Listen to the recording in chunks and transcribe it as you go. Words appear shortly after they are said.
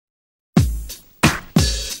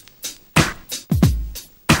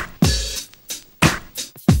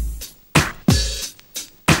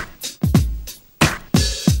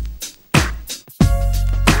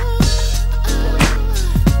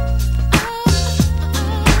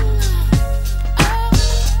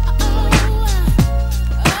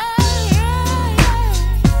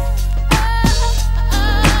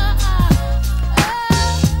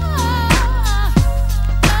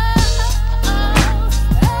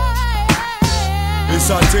It's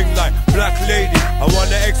a thing like black lady. I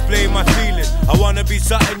wanna explain my feelings. I wanna be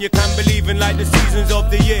something you can believe in, like the seasons of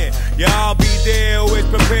the year. Yeah, I'll be there, always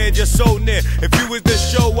prepared, you're so near. If you was the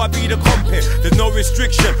show, I'd be the compare. There's no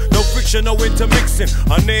restriction, no friction, no intermixing.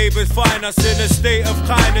 Our neighbors find us in a state of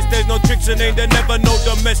kindness. There's no tricks and ain't there never no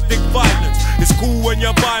domestic violence. It's cool when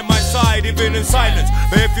you're by my side, even in silence.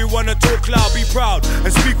 But if you wanna talk loud, be proud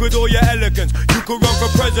and speak with all your elegance. You could run for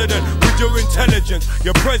president with your intelligence.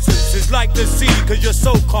 Your presence is like the sea, cause you're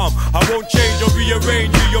so calm. I won't change or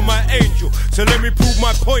rearrange you, you're my angel. So let me prove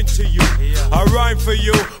my point to you. I rhyme for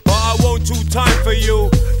you, but I won't do time for you.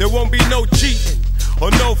 There won't be no cheating, or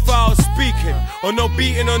no foul speaking, or no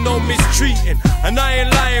beating, or no mistreating. And I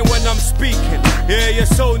ain't lying when I'm speaking. Yeah, you're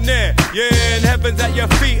so near, yeah, and heaven's at your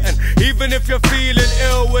feet. And even if you're feeling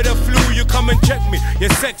ill with a flu, you come and check me. You're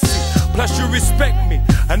sexy, plus you respect me,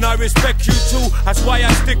 and I respect you too. That's why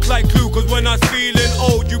I stick like glue, cause when I was feeling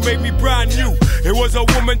old, you made me brand new. It was a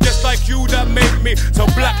woman just like you that made me. So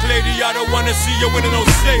black lady, I don't wanna see you winning no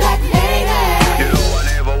slavery. Black lady, you know I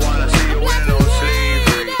never wanna see you winning no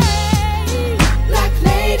slavery. black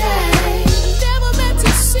lady, never meant to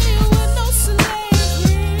see you with no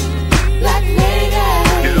slavery. Black lady,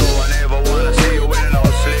 You know I never wanna see you winning no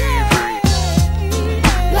slavery.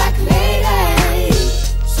 black lady,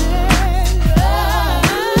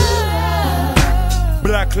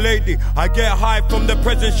 Black lady, I get high from the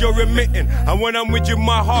presence you're emitting. And when I'm with you,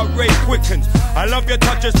 my heart rate quickens. I love your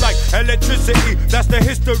touches like electricity, that's the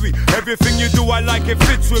history. Everything you do, I like, it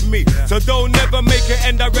fits with me. So don't never make it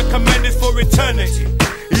end, I recommend it for eternity.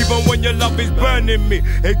 Even when your love is burning me,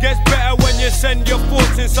 it gets better when you send your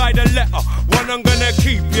thoughts inside a letter. One I'm gonna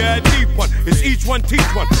keep, yeah, a deep one. It's each one teach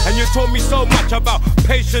one. And you told me so much about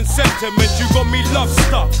patient sentiment. You got me love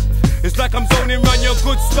stuck. It's like I'm zoning round your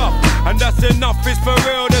good stuff. And that's enough, it's for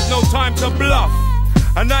real, there's no time to bluff.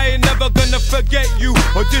 And I ain't never gonna forget you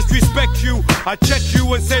or disrespect you. I check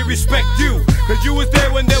you and say respect you, cause you was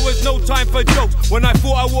there when there was no time for jokes. When I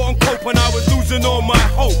thought I wouldn't cope and I was losing all my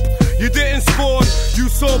hope. You didn't scorn, you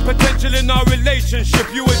saw potential in our relationship.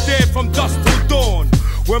 You was there from dusk till dawn.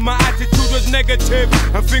 When my attitude was negative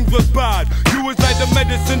and things was bad, you was like the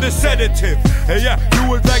medicine, the sedative. And yeah, you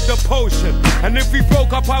was like the potion. And if we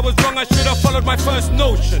broke up, I was wrong, I should have followed my first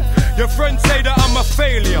notion. Your friends say that I'm a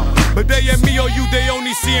failure, but they and me or you, they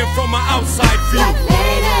only see it from an outside view. black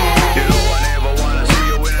lady, You know I never wanna see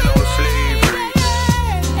you winning no slavery.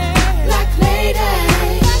 black lady,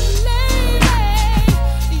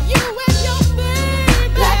 you and your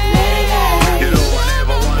baby, black lady, You know I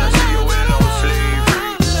never wanna see you winning no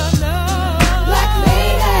slavery. black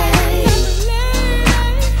lady,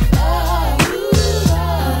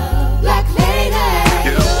 black lady,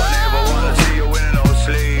 You know I never wanna see you winning no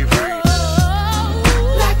slavery.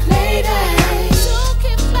 black lady,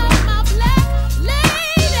 talking about my black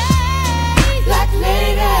lady, black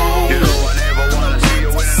lady, You know I never wanna see you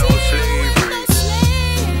winning no slavery.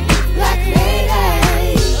 black lady.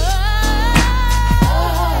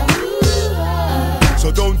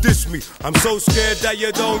 So don't diss me, I'm so scared that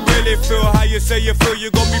you don't really feel how you say you feel. You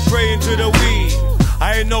gon' be praying to the weed.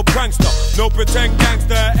 I ain't no prankster, no pretend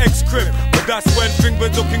gangster, ex-crib. But that's when things were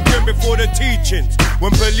looking grim before the teachings. When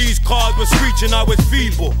police cars were screeching, I was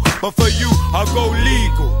feeble. But for you, I go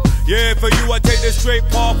legal. Yeah, for you I take the straight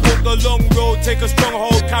path, walk the long road, take a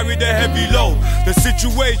stronghold, carry the heavy load. The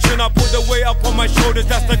situation, I put the weight up on my shoulders,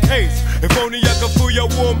 that's the case. If only I could feel your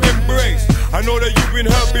warm embrace. I know that you've been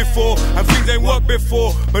hurt before, and things ain't worked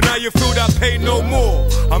before, but now you feel that pain no more.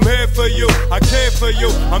 I'm here for you, I care for you,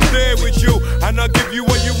 I'm there with you, and I give you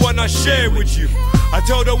what you want, I share with you. I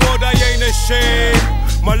tell the world I ain't ashamed.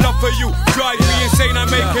 My love for you drives me insane, I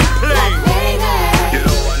make it plain. You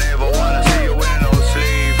know I